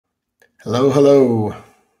Hello, hello.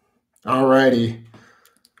 All righty.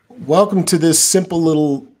 Welcome to this simple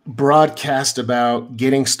little broadcast about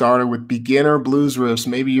getting started with beginner blues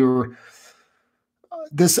riffs.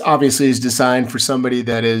 This obviously is designed for somebody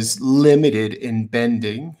that is limited in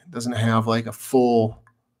bending, doesn't have like a full,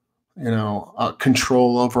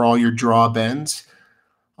 control over all your draw bends.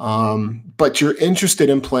 But you're interested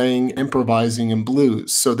in playing, improvising in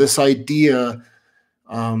blues. So this idea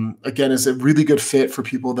again, is a really good fit for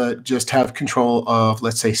people that just have control of,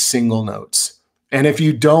 let's say, single notes. And if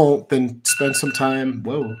you don't, then spend some time.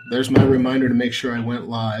 Whoa, there's my reminder to make sure I went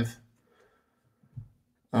live.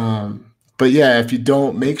 But yeah, if you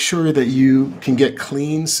don't, make sure that you can get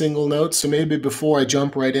clean single notes. So maybe before I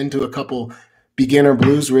jump right into a couple beginner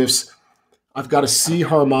blues riffs, I've got a C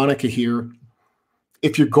harmonica here.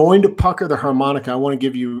 If you're going to pucker the harmonica, I want to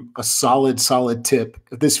give you a solid tip.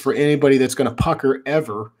 This is for anybody that's going to pucker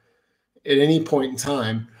ever at any point in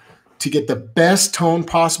time. To get the best tone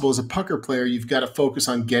possible as a pucker player, you've got to focus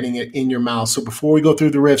on getting it in your mouth. So before we go through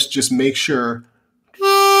the riffs, just make sure.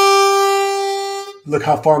 Look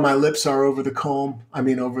how far my lips are over the comb.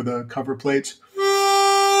 Over the cover plates.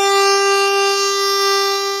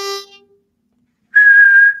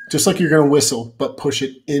 Just like you're going to whistle, but push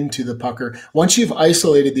it into the pucker. Once you've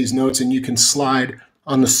isolated these notes and you can slide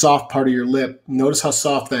on the soft part of your lip, notice how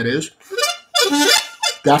soft that is.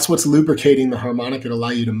 That's what's lubricating the harmonica to allow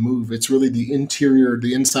you to move. It's really the interior,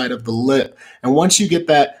 the inside of the lip. And once you get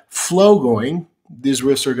that flow going, these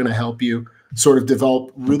riffs are going to help you sort of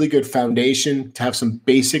develop really good foundation to have some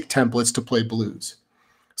basic templates to play blues.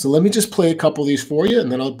 So let me just play a couple of these for you,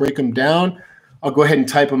 and then I'll break them down. I'll go ahead and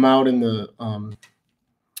type them out in the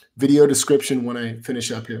video description when I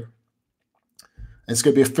finish up here. And it's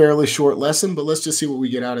going to be a fairly short lesson, but let's just see what we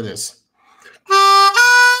get out of this.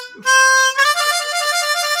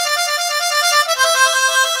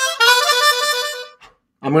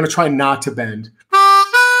 I'm going to try not to bend.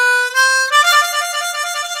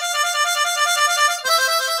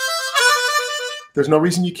 There's no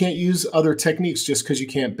reason you can't use other techniques just because you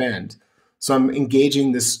can't bend. So I'm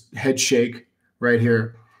engaging this head shake right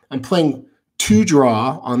here. I'm playing 2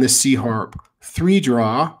 draw on this C harp, 3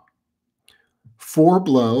 draw, 4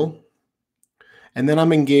 blow, and then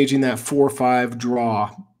I'm engaging that 4/5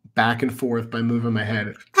 draw back and forth by moving my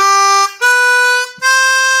head.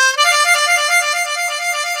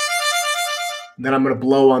 And then I'm going to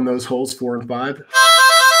blow on those holes 4 and 5.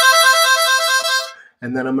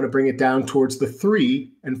 And then I'm going to bring it down towards the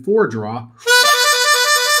 3 and 4 draw.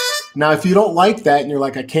 Now, if you don't like that and you're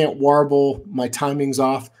like, I can't warble, my timing's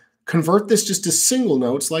off, convert this just to single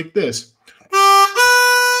notes like this.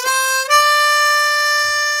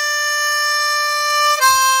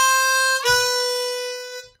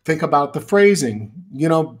 Think about the phrasing.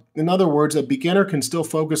 In other words, a beginner can still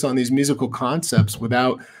focus on these musical concepts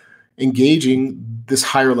without engaging this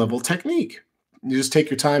higher level technique. You just take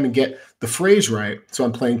your time and get the phrase right. So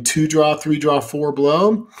I'm playing 2 draw, 3 draw, 4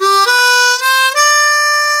 blow.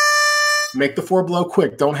 Make the 4 blow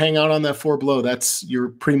quick. Don't hang out on that 4 blow. You're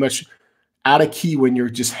pretty much out of key when you're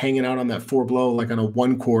just hanging out on that 4 blow like on a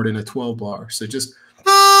 1 chord in a 12 bar. So just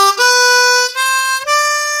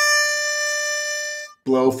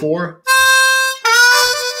blow 4,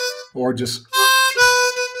 or just,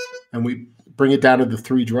 and we bring it down to the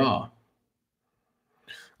 3 draw.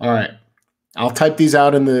 All right. I'll type these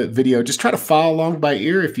out in the video. Just try to follow along by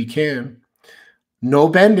ear if you can. No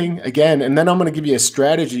bending, again, and then I'm going to give you a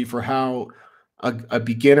strategy for how a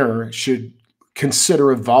beginner should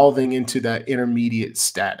consider evolving into that intermediate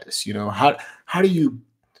status. How do you,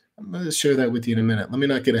 I'm going to share that with you in a minute. Let me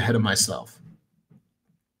not get ahead of myself.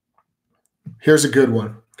 Here's a good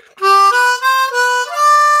one.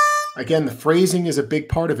 Again, the phrasing is a big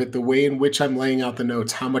part of it, the way in which I'm laying out the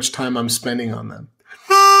notes, how much time I'm spending on them.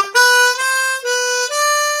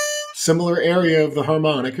 Similar area of the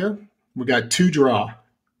harmonica. We got 2 draw,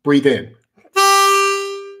 breathe in.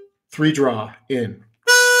 3 draw, in.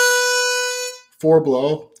 4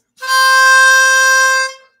 blow.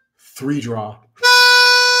 3 draw.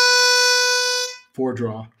 4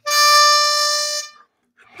 draw.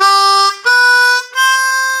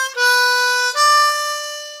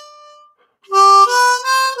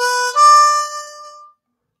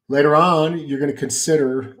 Later on, you're going to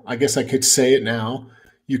consider, I guess I could say it now,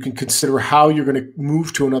 you can consider how you're going to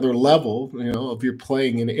move to another level. If you're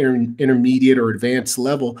playing an intermediate or advanced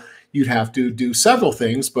level, you'd have to do several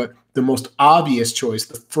things, but the most obvious choice,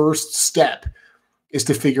 the first step, is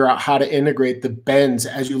to figure out how to integrate the bends.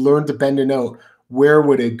 As you learn to bend a note, where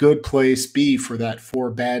would a good place be for that 4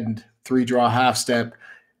 bend, 3 draw half step,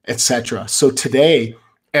 etc. So today,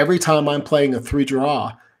 every time I'm playing a 3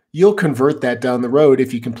 draw, You'll convert that down the road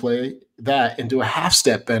if you can play that into a half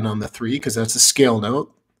step bend on the 3, because that's a scale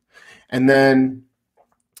note. And then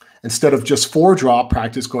instead of just 4 draw,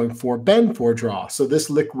 practice going 4 bend, 4 draw. So this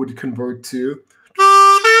lick would convert to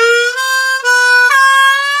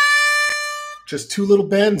just 2 little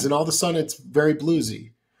bends, and all of a sudden it's very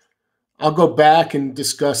bluesy. I'll go back and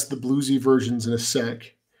discuss the bluesy versions in a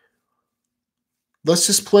sec. Let's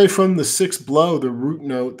just play from the 6th blow, the root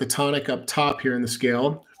note, the tonic up top here in the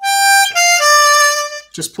scale.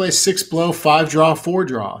 Just play 6 blow, 5 draw, 4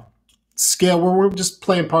 draw. Scale where we're just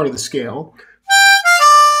playing part of the scale.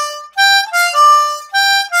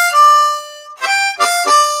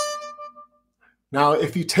 Now,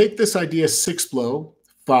 if you take this idea 6 blow,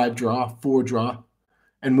 5 draw, 4 draw,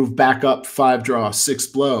 and move back up 5 draw, 6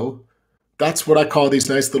 blow, that's what I call these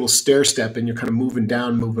nice little stair step, and you're kind of moving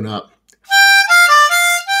down, moving up.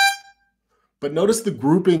 But notice the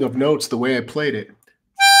grouping of notes the way I played it.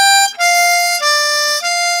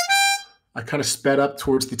 I kind of sped up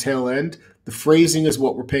towards the tail end. The phrasing is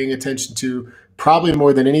what we're paying attention to probably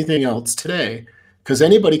more than anything else today, because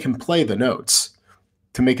anybody can play the notes.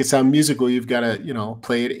 To make it sound musical, you've got to, you know,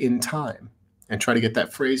 play it in time and try to get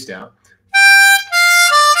that phrase down.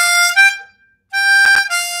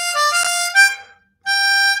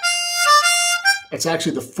 It's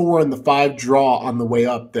actually the 4 and the 5 draw on the way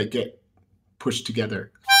up that get pushed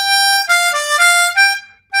together.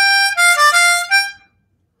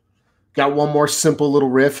 Got one more simple little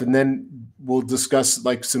riff, and then we'll discuss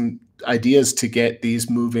like some ideas to get these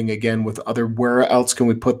moving again with other, where else can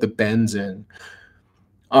we put the bends in?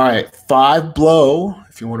 All right, 5 blow,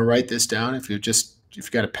 if you want to write this down, if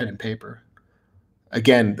you've got a pen and paper.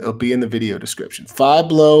 Again, it'll be in the video description. 5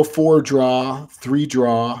 blow, 4 draw, 3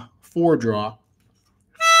 draw, 4 draw.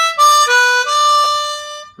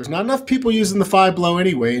 There's not enough people using the 5 blow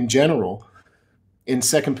anyway in general. In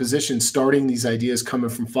second position, starting these ideas coming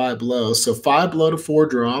from 5 blow. So 5 blow to 4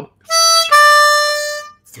 draw,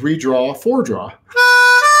 3 draw, 4 draw.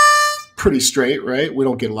 Pretty straight, right? We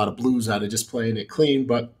don't get a lot of blues out of just playing it clean,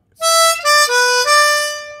 but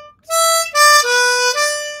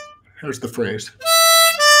here's the phrase.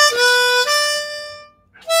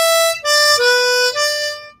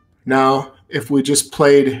 Now, if we just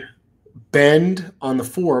played bend on the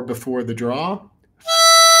 4 before the draw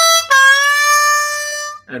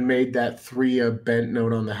and made that 3 a bent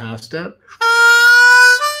note on the half step,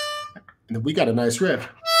 and then we got a nice riff.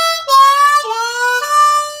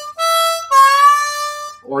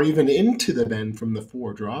 Or even into the bend from the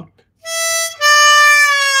 4 draw.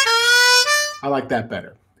 I like that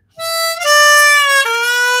better.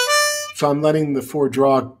 So I'm letting the 4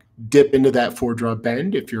 draw dip into that 4 draw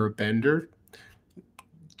bend. If you're a bender,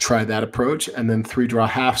 try that approach. And then 3 draw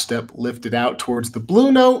half step, lift it out towards the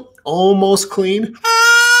blue note, almost clean.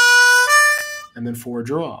 And then 4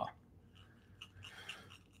 draw.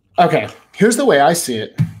 Okay, here's the way I see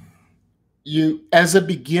it. You, as a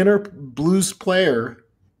beginner blues player,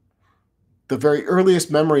 the very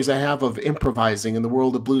earliest memories I have of improvising in the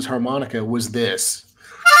world of blues harmonica was this.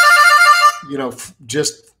 You know,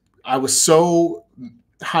 just I was so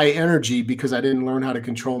high energy because I didn't learn how to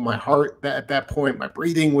control my heart at that point. My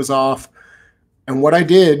breathing was off. And what I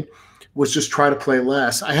did was just try to play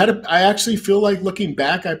less. I actually feel like, looking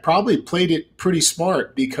back, I probably played it pretty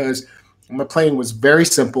smart because my playing was very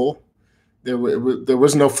simple. There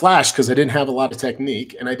was no flash because I didn't have a lot of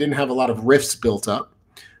technique, and I didn't have a lot of riffs built up.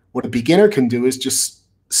 What a beginner can do is just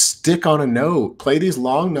stick on a note, play these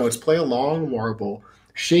long notes, play a long warble,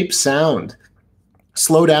 shape sound,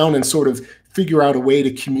 slow down, and sort of figure out a way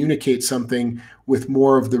to communicate something with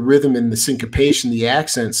more of the rhythm and the syncopation, the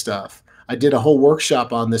accent stuff. I did a whole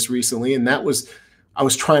workshop on this recently, and I was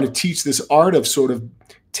trying to teach this art of sort of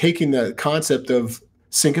taking the concept of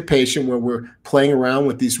syncopation, where we're playing around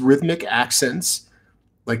with these rhythmic accents,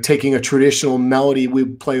 like taking a traditional melody, we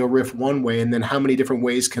play a riff one way, and then how many different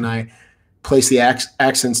ways can I place the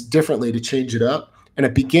accents differently to change it up? And a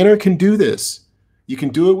beginner can do this. You can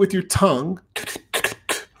do it with your tongue.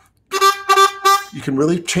 You can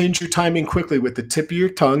really change your timing quickly with the tip of your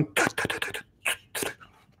tongue.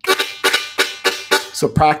 So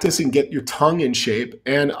practice and get your tongue in shape.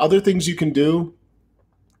 And other things you can do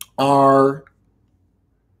are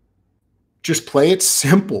just play it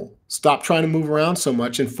simple. Stop trying to move around so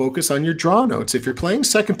much and focus on your draw notes. If you're playing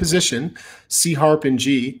second position, C harp and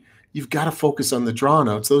G, you've got to focus on the draw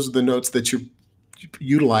notes. Those are the notes that you're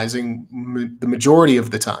utilizing the majority of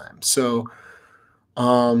the time. So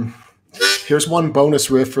here's one bonus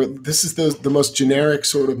riff. This is the most generic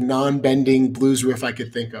sort of non-bending blues riff I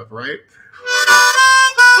could think of, right?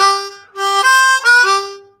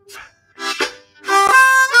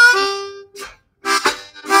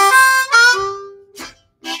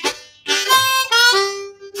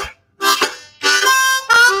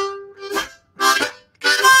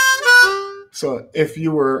 So if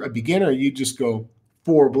you were a beginner, you just go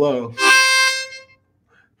 4 blow,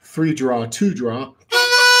 3 draw, 2 draw,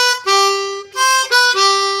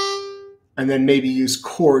 and then maybe use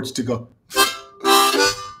chords to go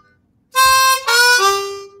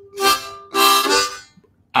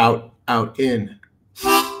out, out, in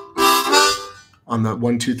on the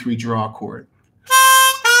 1, 2, 3 draw chord.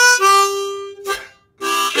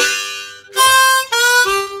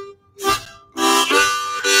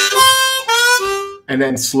 And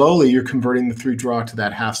then slowly you're converting the 3 draw to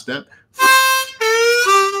that half step.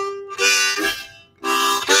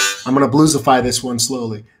 I'm going to bluesify this one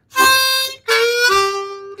slowly.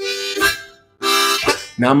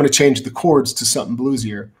 Now I'm going to change the chords to something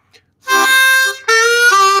bluesier.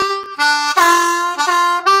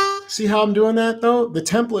 See how I'm doing that though? The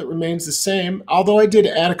template remains the same, although I did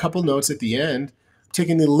add a couple notes at the end,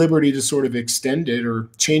 taking the liberty to sort of extend it or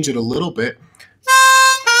change it a little bit.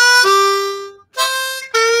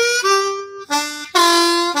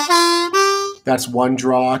 That's 1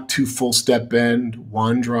 draw, 2 full step bend,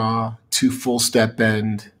 1 draw, 2 full step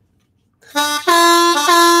bend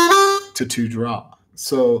to 2 draw.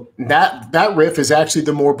 So that riff is actually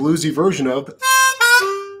the more bluesy version of.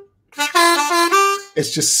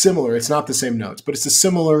 It's just similar. It's not the same notes, but it's a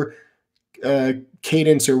similar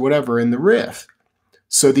cadence or whatever in the riff.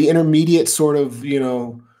 So the intermediate sort of, you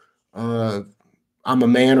know, I'm a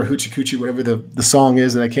Man or Hoochie Coochie, whatever the song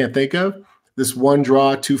is that I can't think of. This 1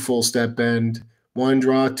 draw, 2 full step bend, 1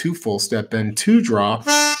 draw, 2 full step bend, 2 draw.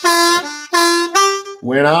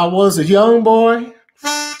 When I was a young boy,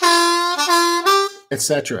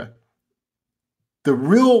 etc. The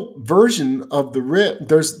real version of the riff,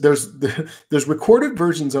 there's recorded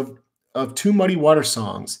versions of 2 Muddy Water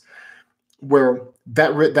songs where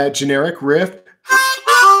that generic riff,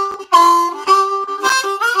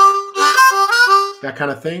 that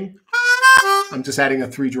kind of thing. I'm just adding a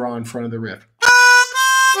 3 draw in front of the riff.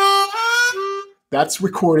 That's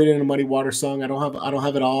recorded in a Muddy Water song. I don't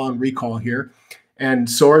have it all on recall here, and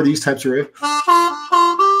so are these types of riffs.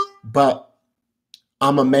 But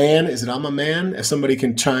I'm a Man, is it I'm a Man? If somebody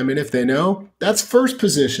can chime in if they know, that's first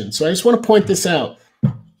position. So I just want to point this out.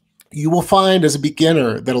 You will find as a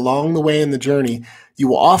beginner that along the way in the journey, you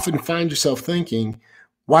will often find yourself thinking,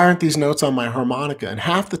 why aren't these notes on my harmonica? And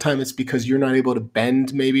half the time it's because you're not able to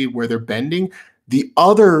bend maybe where they're bending. The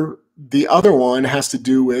other one has to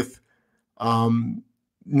do with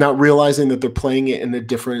not realizing that they're playing it in a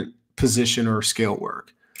different position or scale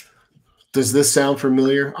work. Does this sound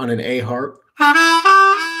familiar on an A harp?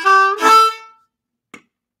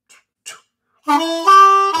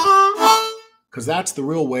 Because that's the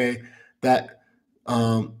real way that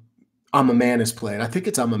I'm a Man is played. I think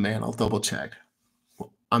it's I'm a Man. I'll double check.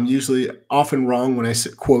 I'm usually often wrong when I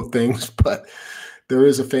quote things, but there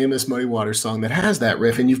is a famous Muddy Waters song that has that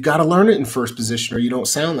riff, and you've got to learn it in first position or you don't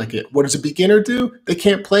sound like it. What does a beginner do? They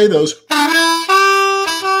can't play those.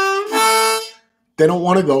 They don't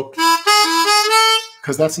want to go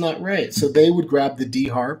because that's not right. So they would grab the D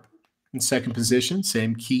harp in second position,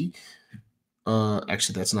 same key.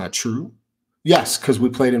 Actually, that's not true. Yes, because we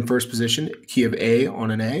played in first position, key of A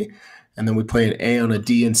on an A, and then we play an A on a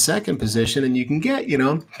D in second position, and you can get, you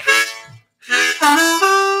know.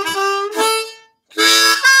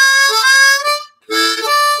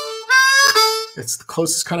 It's the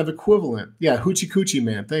closest kind of equivalent. Yeah, Hoochie Coochie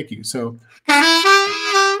Man, thank you. So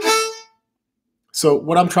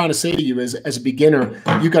what I'm trying to say to you is, as a beginner,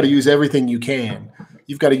 you got to use everything you can.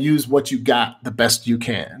 You've got to use what you got the best you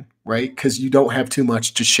can, right? Because you don't have too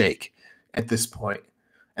much to shake at this point.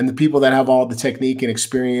 And the people that have all the technique and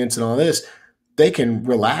experience and all this, they can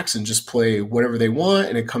relax and just play whatever they want,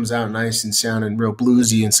 and it comes out nice and sounding real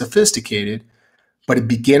bluesy and sophisticated. But a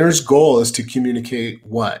beginner's goal is to communicate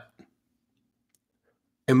what?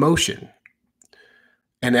 Emotion.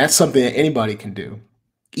 And that's something that anybody can do.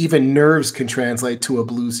 Even nerves can translate to a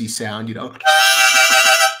bluesy sound, you know,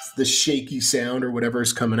 the shaky sound or whatever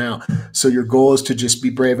is coming out. So your goal is to just be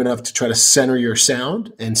brave enough to try to center your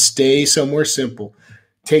sound and stay somewhere simple.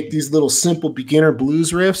 Take these little simple beginner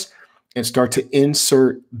blues riffs and start to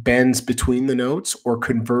insert bends between the notes or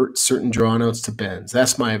convert certain draw notes to bends.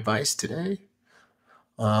 That's my advice today.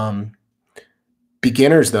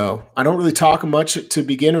 Beginners, though, I don't really talk much to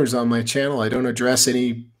beginners on my channel. I don't address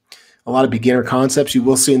a lot of beginner concepts. You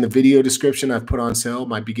will see in the video description I've put on sale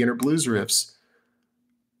my beginner blues riffs.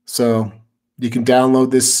 So you can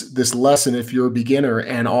download this lesson if you're a beginner,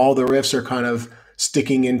 and all the riffs are kind of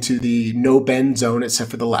sticking into the no bend zone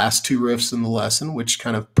except for the last 2 riffs in the lesson, which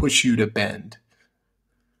kind of push you to bend.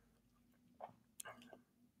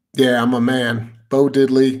 Yeah, I'm a Man. Bo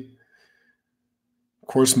Diddley. Of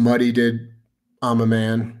course, Muddy did I'm a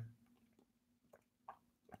Man.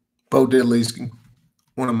 Bo Diddley's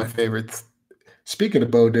one of my favorites. Speaking of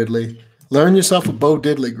Bo Diddley, learn yourself a Bo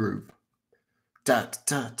Diddley groove.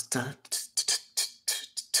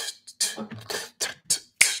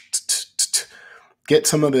 Get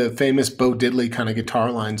some of the famous Bo Diddley kind of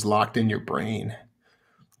guitar lines locked in your brain.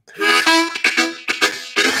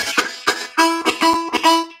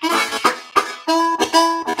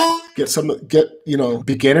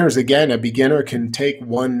 Beginners, again, a beginner can take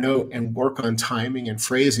one note and work on timing and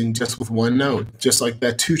phrasing just with one note, just like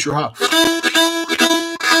that toot your hop.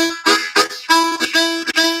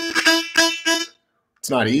 It's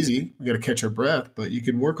not easy. We got to catch our breath, but you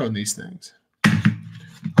can work on these things.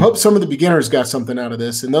 I hope some of the beginners got something out of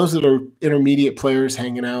this, and those that are intermediate players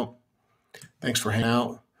hanging out, thanks for hanging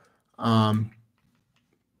out.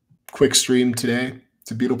 Quick stream today. It's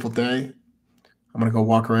a beautiful day. I'm going to go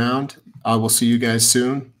walk around. I will see you guys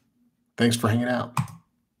soon. Thanks for hanging out.